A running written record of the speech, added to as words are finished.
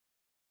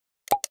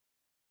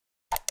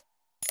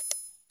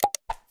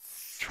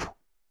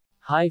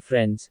Hi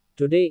friends,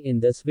 today in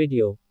this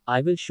video,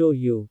 I will show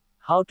you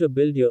how to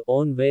build your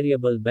own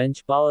variable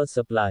bench power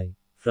supply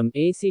from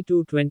AC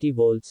to 20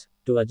 volts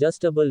to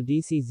adjustable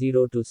DC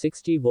 0 to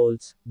 60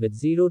 volts with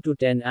 0 to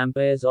 10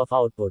 amperes of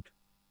output.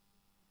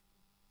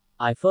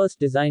 I first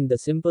designed the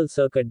simple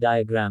circuit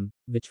diagram,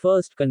 which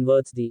first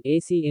converts the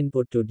AC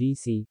input to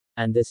DC,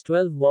 and this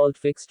 12-volt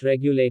fixed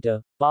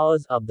regulator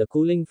powers up the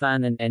cooling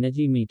fan and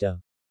energy meter.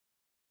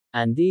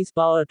 And these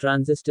power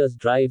transistors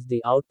drives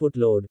the output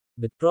load,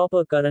 with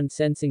proper current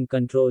sensing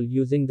control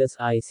using this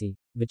IC,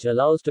 which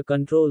allows to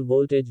control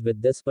voltage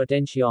with this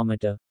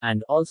potentiometer,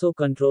 and also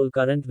control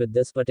current with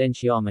this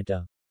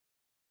potentiometer.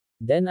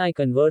 Then I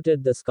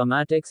converted the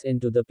schematics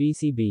into the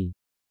PCB.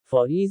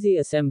 For easy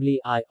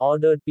assembly I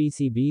ordered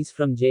PCBs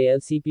from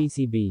JLC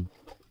PCB.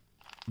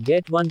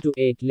 Get 1 to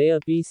 8 layer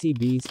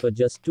PCBs for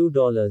just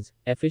 $2.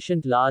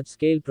 Efficient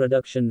large-scale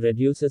production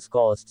reduces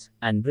costs,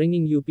 and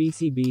bringing you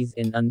PCBs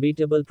in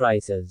unbeatable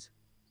prices.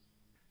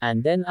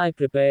 And then I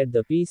prepared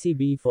the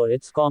PCB for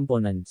its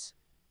components.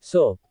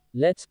 So,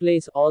 let's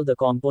place all the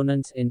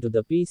components into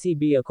the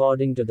PCB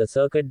according to the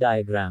circuit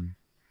diagram.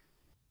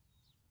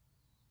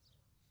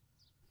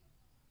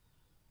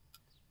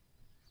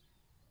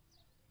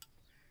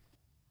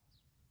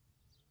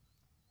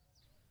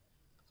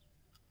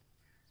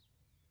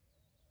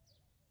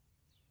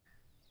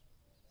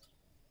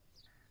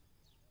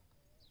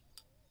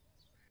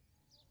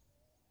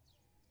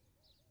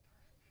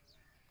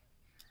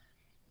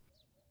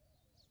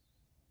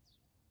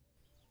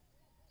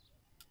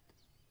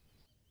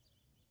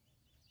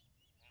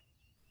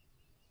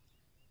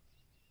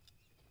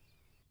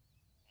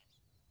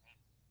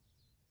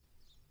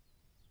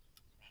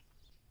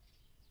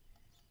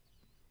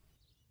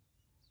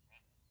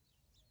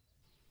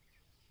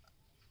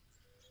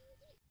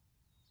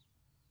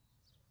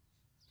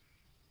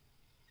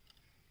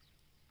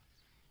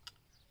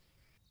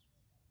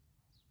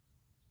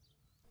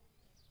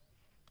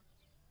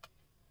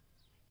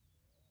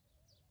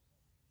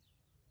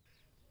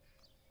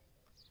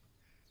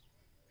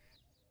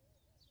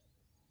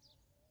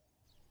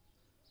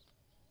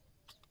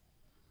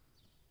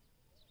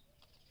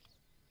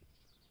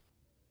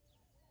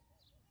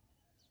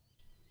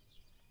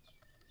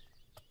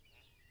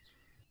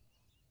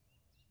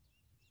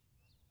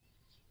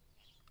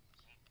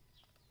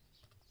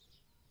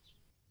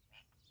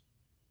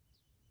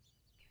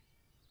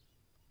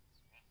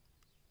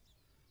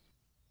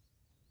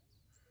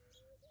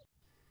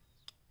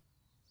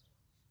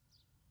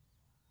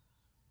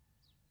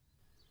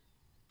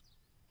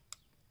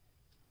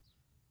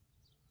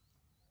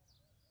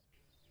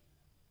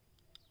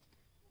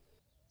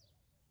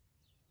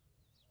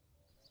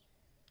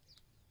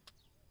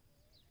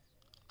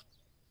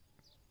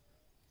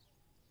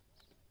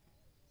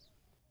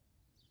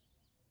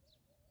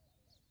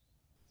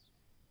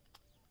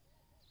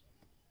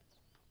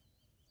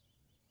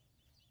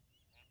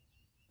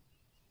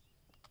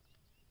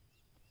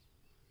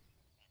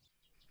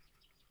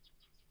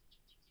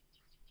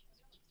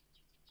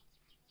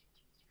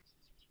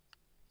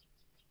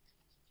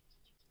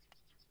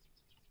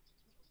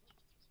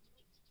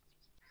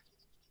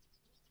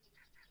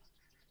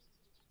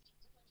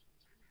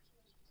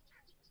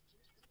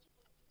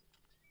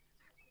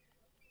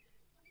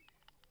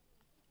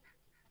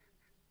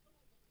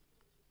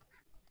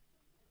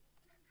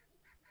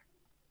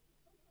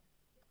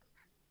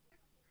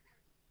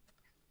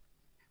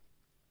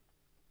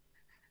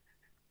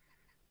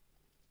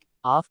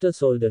 After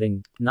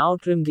soldering, now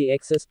trim the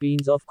excess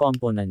pins of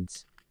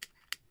components.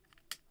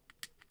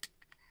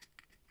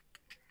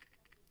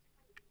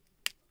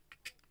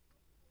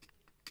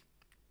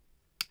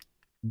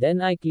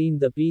 Then I cleaned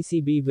the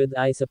PCB with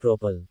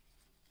isopropyl.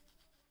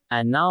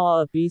 And now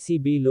our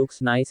PCB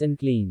looks nice and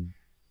clean.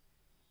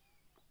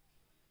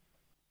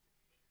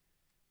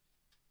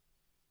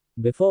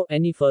 Before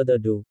any further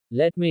ado,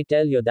 let me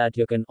tell you that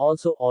you can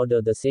also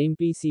order the same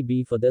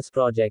PCB for this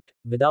project,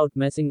 without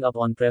messing up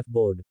on pref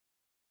board.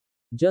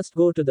 Just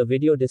go to the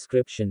video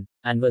description,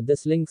 and with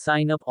this link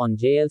sign up on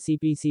JLC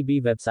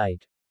PCB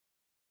website.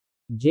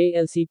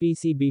 JLC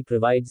PCB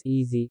provides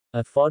easy,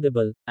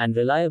 affordable, and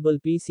reliable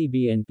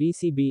PCB and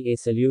PCBA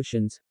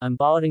solutions,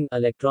 empowering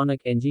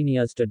electronic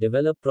engineers to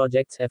develop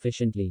projects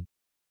efficiently.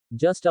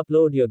 Just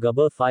upload your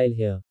Gerber file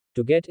here.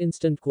 To get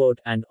instant quote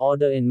and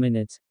order in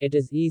minutes, it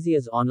is easy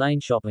as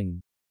online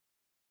shopping.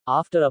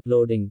 After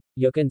uploading,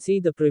 you can see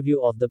the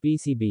preview of the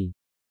PCB.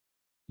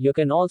 You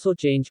can also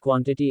change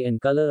quantity and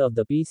color of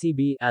the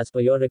PCB as per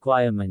your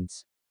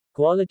requirements.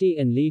 Quality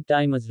and lead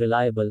time is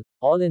reliable,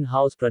 all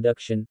in-house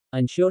production,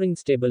 ensuring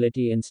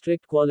stability and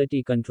strict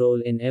quality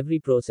control in every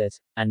process,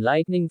 and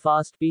lightning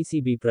fast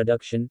PCB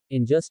production,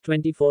 in just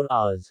 24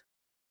 hours.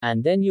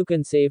 And then you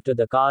can save to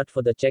the cart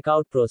for the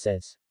checkout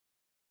process.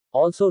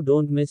 Also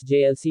don't miss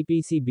JLC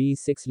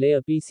PCB's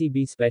 6-layer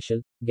PCB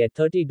special, get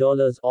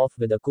 $30 off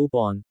with a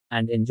coupon,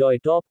 and enjoy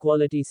top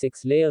quality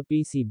 6-layer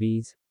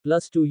PCBs,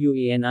 plus 2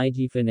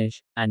 UENIG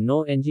finish, and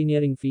no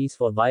engineering fees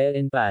for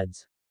wire-in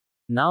pads.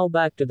 Now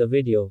back to the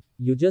video,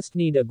 you just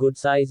need a good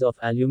size of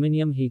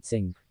aluminum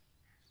heatsink.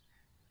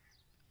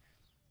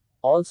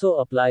 Also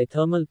apply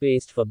thermal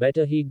paste for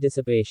better heat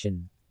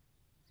dissipation.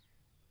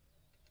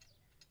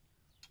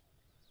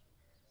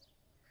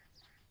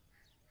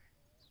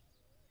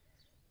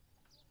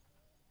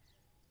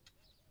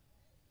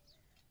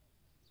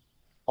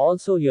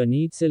 Also you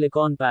need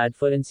silicone pad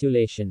for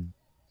insulation.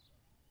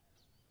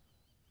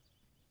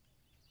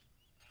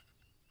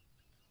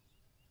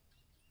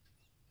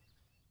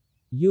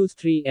 Use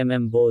 3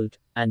 mm bolt,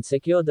 and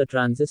secure the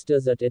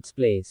transistors at its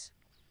place.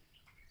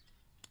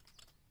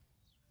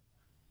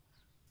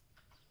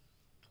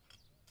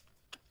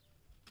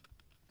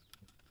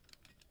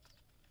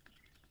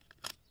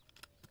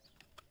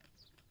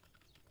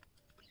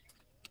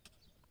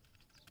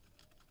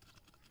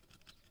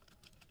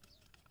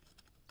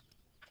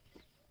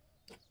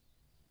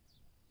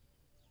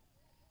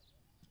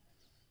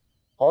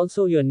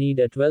 Also you need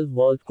a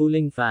 12-volt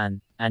cooling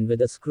fan, and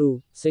with a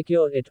screw,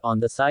 secure it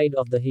on the side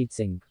of the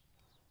heatsink.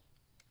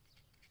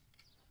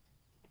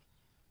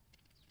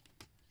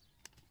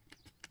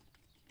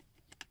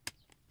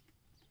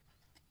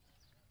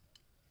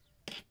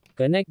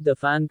 Connect the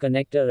fan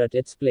connector at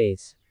its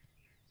place.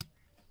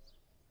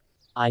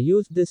 I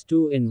used this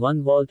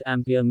 2-in-1 volt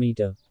ampere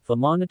meter for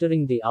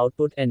monitoring the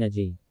output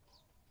energy.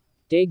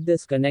 Take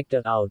this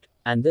connector out,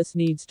 and this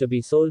needs to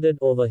be soldered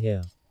over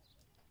here.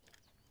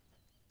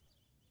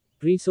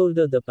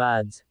 Pre-solder the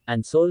pads,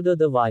 and solder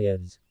the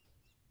wires.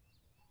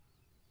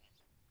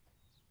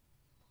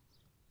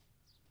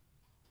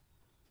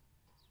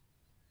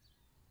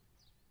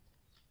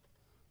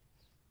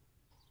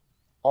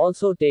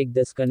 Also take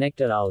this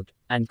connector out,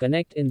 and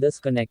connect in this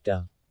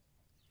connector.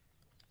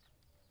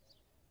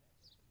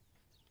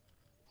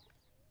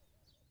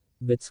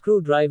 With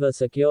screwdriver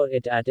secure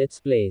it at its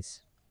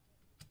place.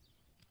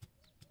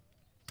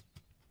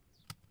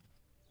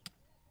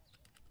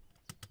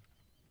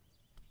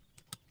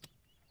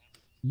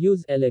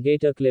 Use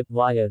alligator clip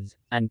wires,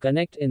 and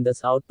connect in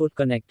this output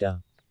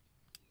connector.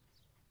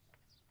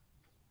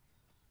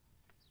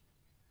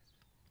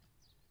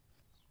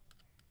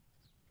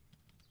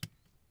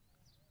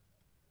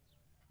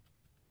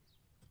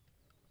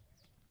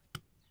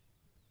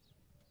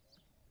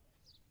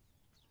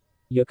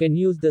 You can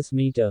use this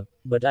meter,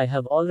 but I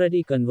have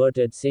already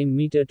converted same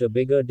meter to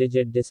bigger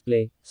digit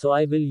display, so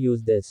I will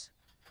use this.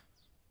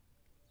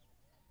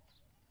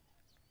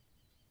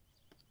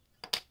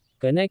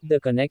 Connect the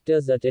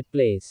connectors at its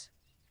place.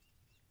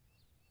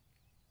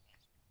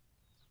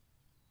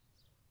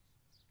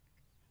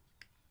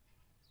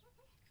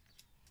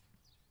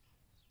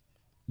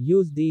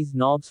 Use these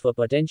knobs for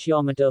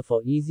potentiometer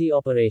for easy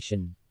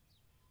operation.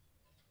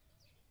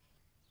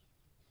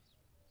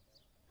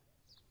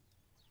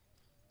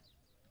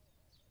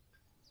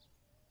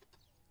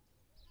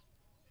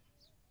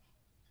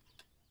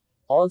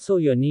 Also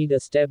you need a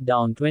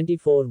step-down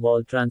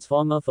 24-volt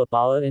transformer for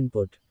power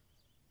input.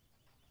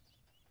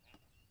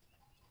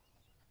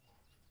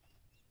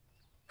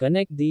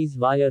 Connect these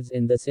wires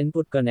in this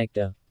input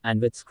connector,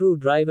 and with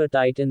screwdriver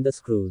tighten the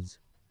screws.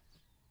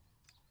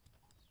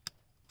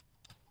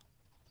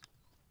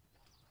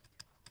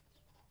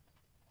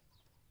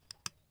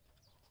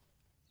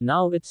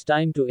 Now it's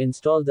time to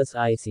install this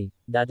IC,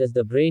 that is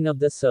the brain of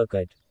this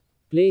circuit.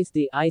 Place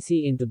the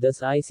IC into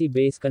this IC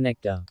base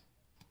connector.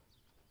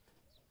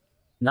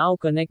 Now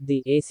connect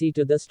the AC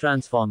to this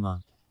transformer.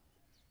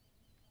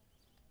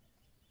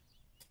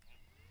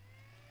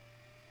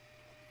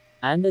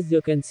 And as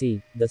you can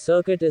see, the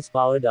circuit is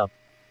powered up.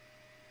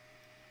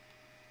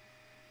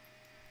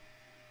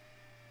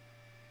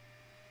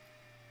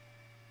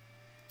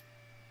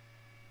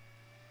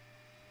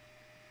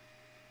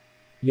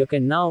 You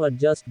can now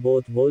adjust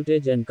both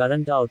voltage and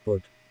current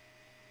output.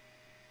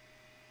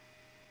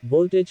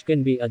 Voltage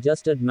can be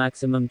adjusted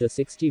maximum to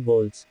 60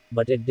 volts,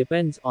 but it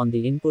depends on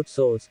the input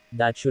source,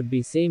 that should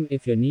be same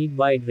if you need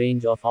wide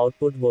range of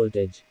output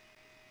voltage.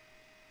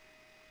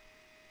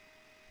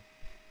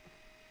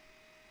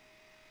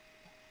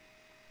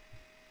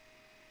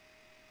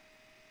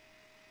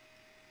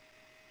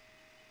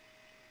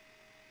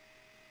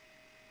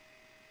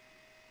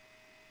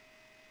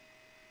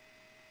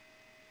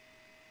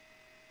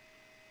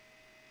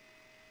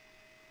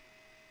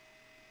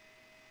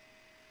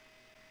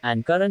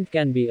 And current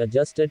can be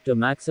adjusted to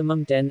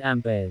maximum 10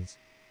 amperes.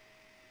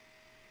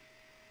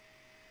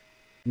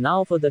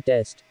 Now for the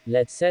test,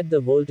 let's set the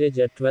voltage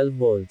at 12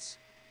 volts.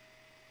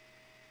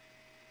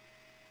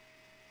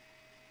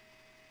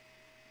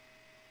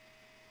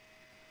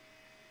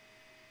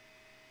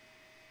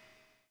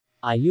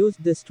 I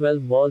used this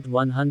 12-volt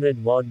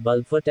 100-watt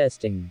bulb for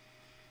testing.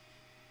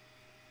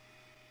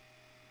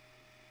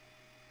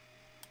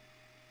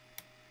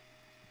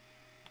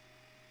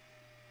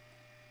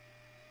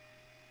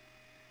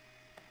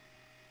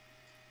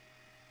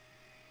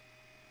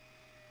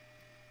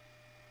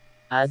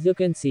 As you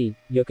can see,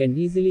 you can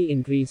easily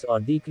increase or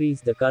decrease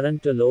the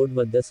current to load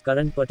with this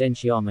current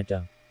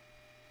potentiometer.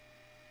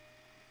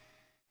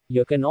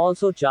 You can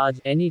also charge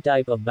any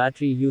type of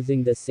battery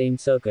using the same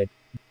circuit.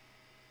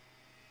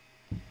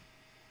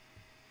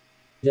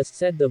 Just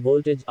set the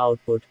voltage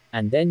output,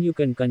 and then you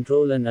can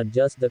control and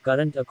adjust the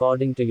current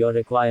according to your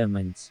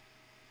requirements.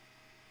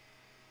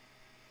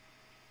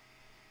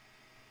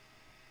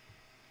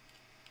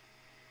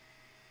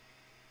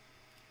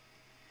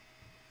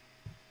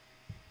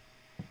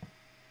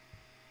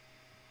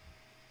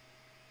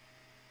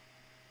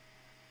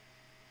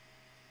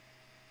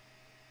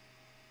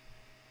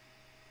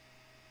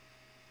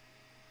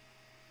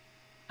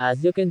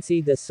 As you can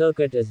see, the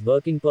circuit is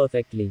working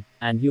perfectly,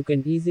 and you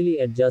can easily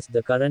adjust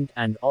the current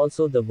and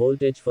also the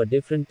voltage for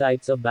different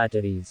types of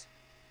batteries.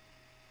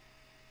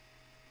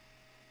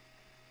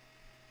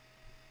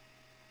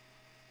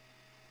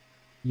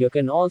 You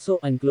can also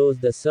enclose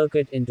the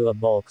circuit into a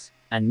box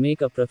and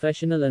make a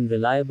professional and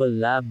reliable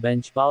lab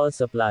bench power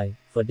supply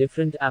for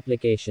different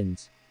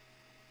applications.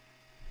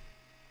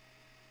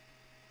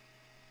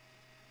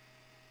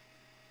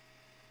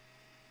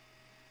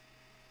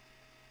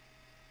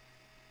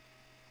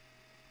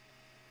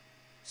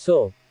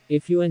 So,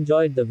 if you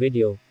enjoyed the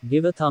video,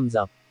 give a thumbs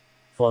up.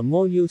 For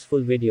more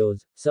useful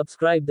videos,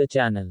 subscribe the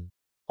channel.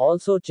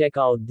 Also check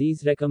out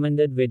these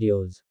recommended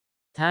videos.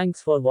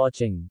 Thanks for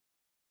watching.